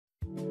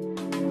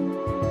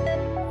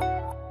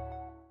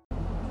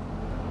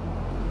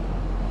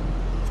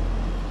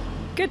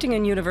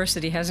Göttingen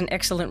University has an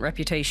excellent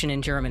reputation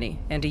in Germany,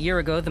 and a year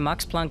ago the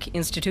Max Planck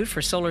Institute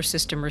for Solar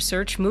System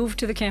Research moved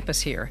to the campus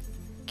here,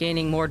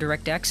 gaining more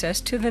direct access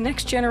to the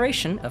next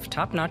generation of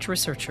top-notch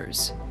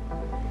researchers.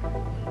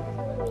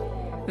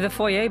 The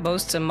foyer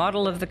boasts a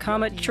model of the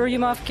comet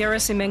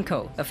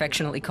Churyumov-Gerasimenko,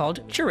 affectionately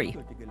called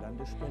Chury.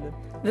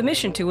 The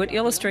mission to it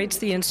illustrates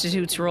the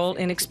Institute's role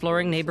in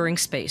exploring neighboring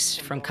space,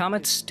 from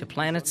comets to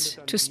planets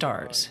to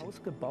stars.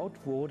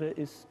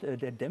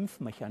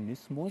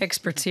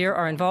 Experts here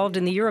are involved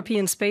in the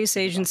European Space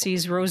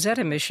Agency's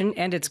Rosetta mission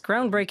and its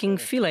groundbreaking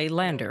Philae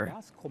lander.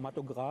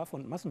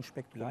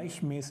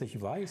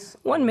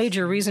 One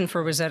major reason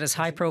for Rosetta's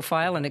high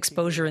profile and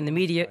exposure in the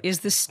media is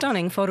the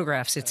stunning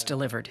photographs it's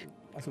delivered.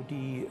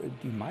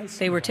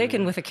 They were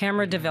taken with a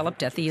camera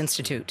developed at the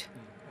Institute.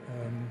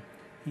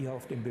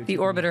 The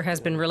orbiter has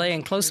been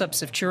relaying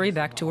close-ups of Chury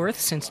back to Earth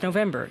since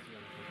November.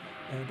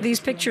 These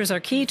pictures are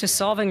key to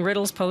solving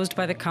riddles posed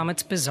by the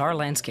comet's bizarre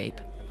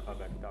landscape.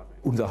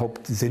 The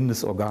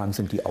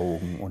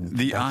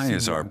eye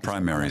is our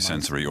primary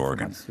sensory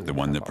organ, the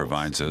one that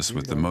provides us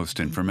with the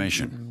most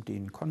information.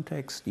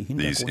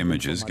 These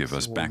images give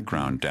us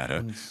background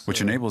data,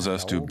 which enables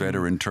us to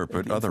better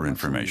interpret other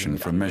information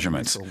from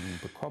measurements,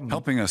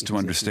 helping us to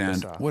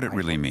understand what it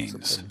really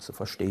means.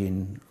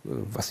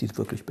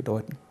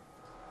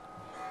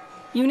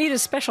 You need a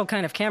special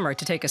kind of camera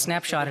to take a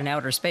snapshot in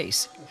outer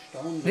space.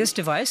 This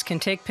device can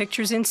take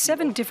pictures in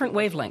 7 different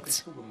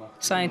wavelengths.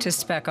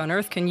 Scientists back on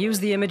Earth can use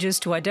the images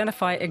to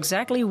identify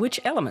exactly which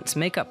elements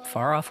make up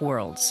far-off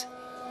worlds.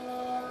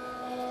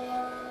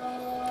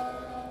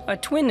 A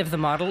twin of the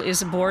model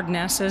is aboard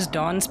NASA's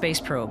Dawn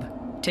space probe,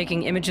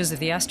 taking images of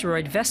the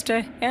asteroid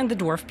Vesta and the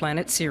dwarf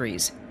planet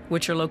Ceres,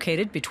 which are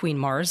located between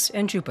Mars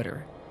and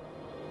Jupiter.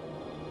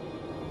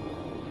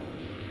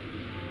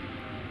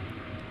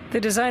 The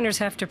designers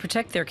have to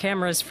protect their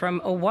cameras from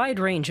a wide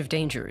range of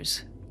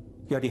dangers.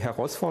 The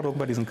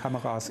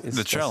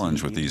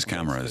challenge with these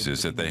cameras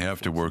is that they have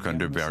to work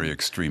under very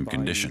extreme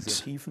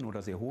conditions.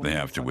 They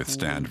have to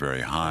withstand very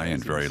high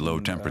and very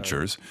low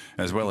temperatures,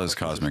 as well as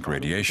cosmic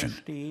radiation.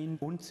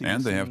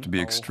 And they have to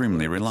be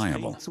extremely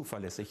reliable,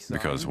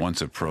 because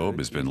once a probe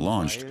has been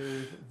launched,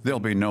 there'll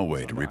be no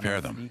way to repair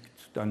them.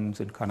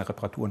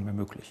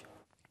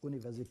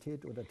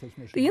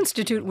 The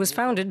Institute was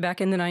founded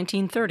back in the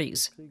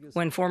 1930s,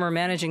 when former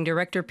managing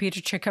director Peter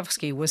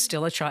Tchaikovsky was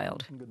still a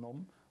child.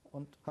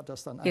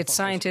 Its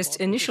scientists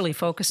initially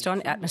focused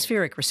on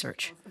atmospheric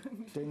research.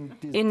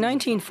 In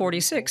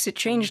 1946, it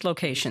changed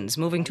locations,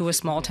 moving to a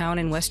small town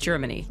in West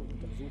Germany,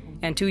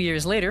 and 2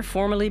 years later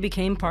formally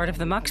became part of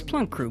the Max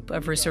Planck Group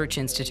of research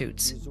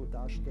institutes.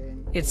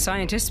 Its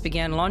scientists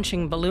began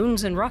launching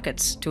balloons and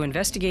rockets to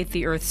investigate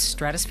the Earth's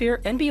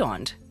stratosphere and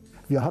beyond.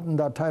 We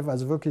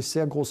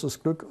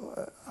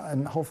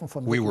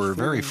were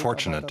very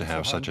fortunate to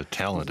have such a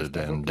talented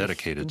and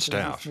dedicated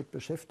staff.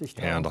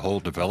 And the whole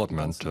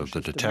development of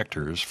the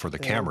detectors for the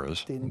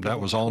cameras, that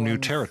was all new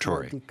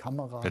territory.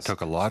 It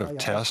took a lot of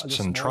tests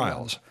and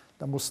trials.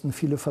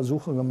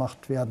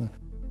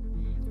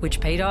 Which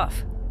paid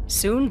off.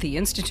 Soon, the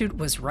Institute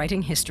was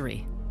writing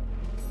history.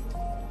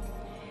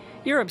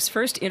 Europe's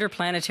first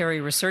interplanetary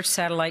research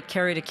satellite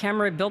carried a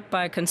camera built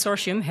by a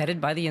consortium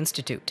headed by the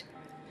Institute.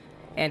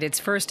 And its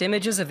first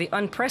images of the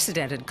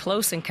unprecedented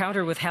close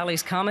encounter with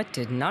Halley's Comet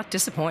did not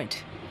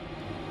disappoint.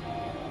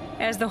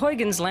 As the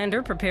Huygens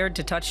lander prepared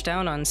to touch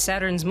down on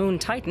Saturn's moon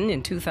Titan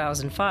in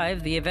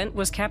 2005, the event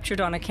was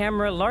captured on a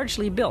camera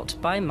largely built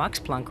by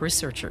Max Planck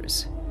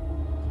researchers.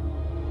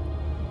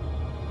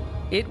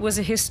 It was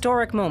a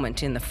historic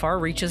moment in the far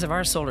reaches of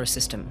our solar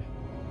system.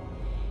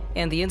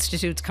 And the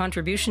Institute's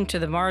contribution to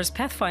the Mars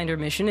Pathfinder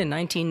mission in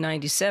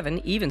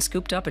 1997 even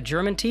scooped up a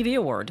German TV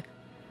award.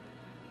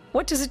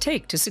 What does it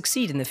take to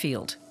succeed in the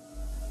field?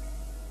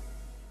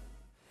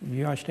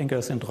 We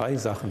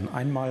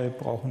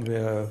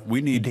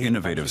need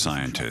innovative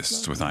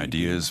scientists with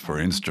ideas for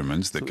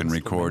instruments that can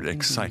record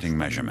exciting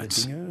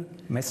measurements. And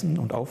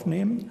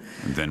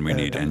then we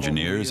need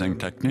engineers and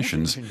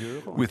technicians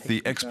with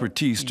the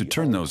expertise to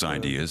turn those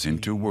ideas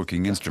into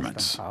working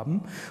instruments.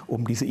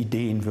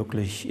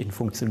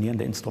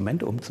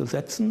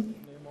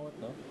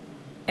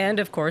 And,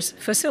 of course,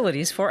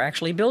 facilities for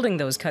actually building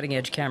those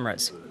cutting-edge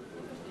cameras.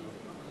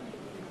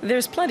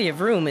 There's plenty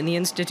of room in the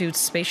Institute's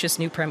spacious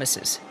new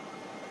premises.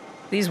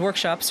 These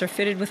workshops are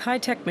fitted with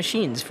high-tech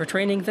machines for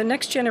training the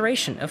next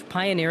generation of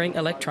pioneering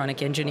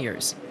electronic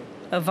engineers,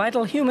 a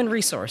vital human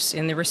resource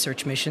in the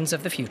research missions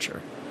of the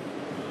future.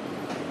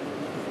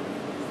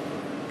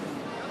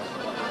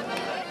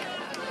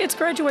 It's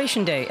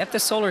graduation day at the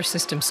Solar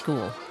System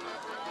School,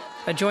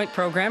 a joint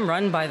program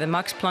run by the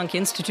Max Planck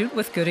Institute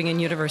with Göttingen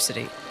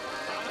University.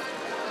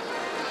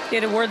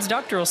 It awards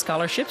doctoral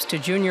scholarships to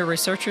junior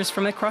researchers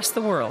from across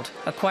the world,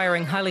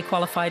 acquiring highly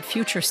qualified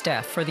future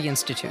staff for the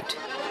Institute.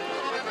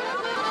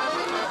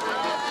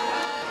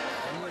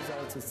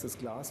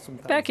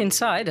 Back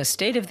inside, a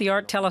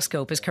state-of-the-art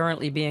telescope is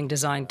currently being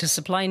designed to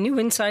supply new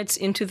insights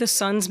into the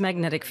sun's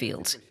magnetic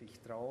fields.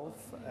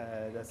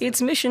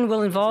 Its mission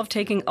will involve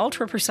taking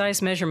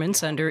ultra-precise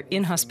measurements under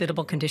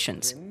inhospitable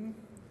conditions.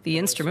 The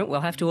instrument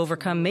will have to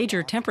overcome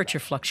major temperature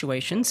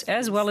fluctuations,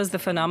 as well as the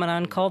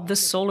phenomenon called the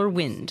solar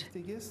wind.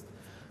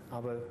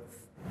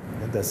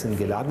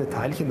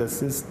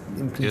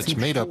 It's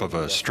made up of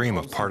a stream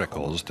of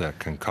particles that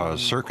can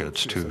cause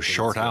circuits to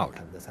short out.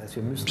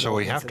 So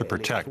we have to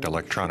protect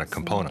electronic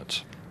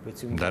components.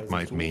 That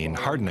might mean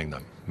hardening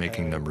them,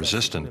 making them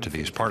resistant to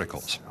these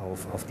particles.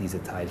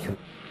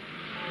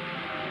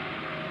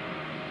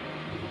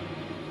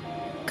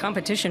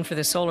 Competition for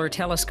the solar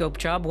telescope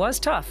job was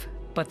tough,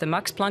 but the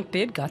Max Planck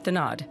bid got the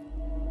nod.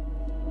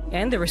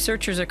 And the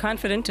researchers are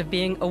confident of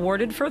being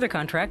awarded further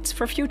contracts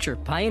for future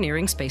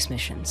pioneering space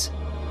missions.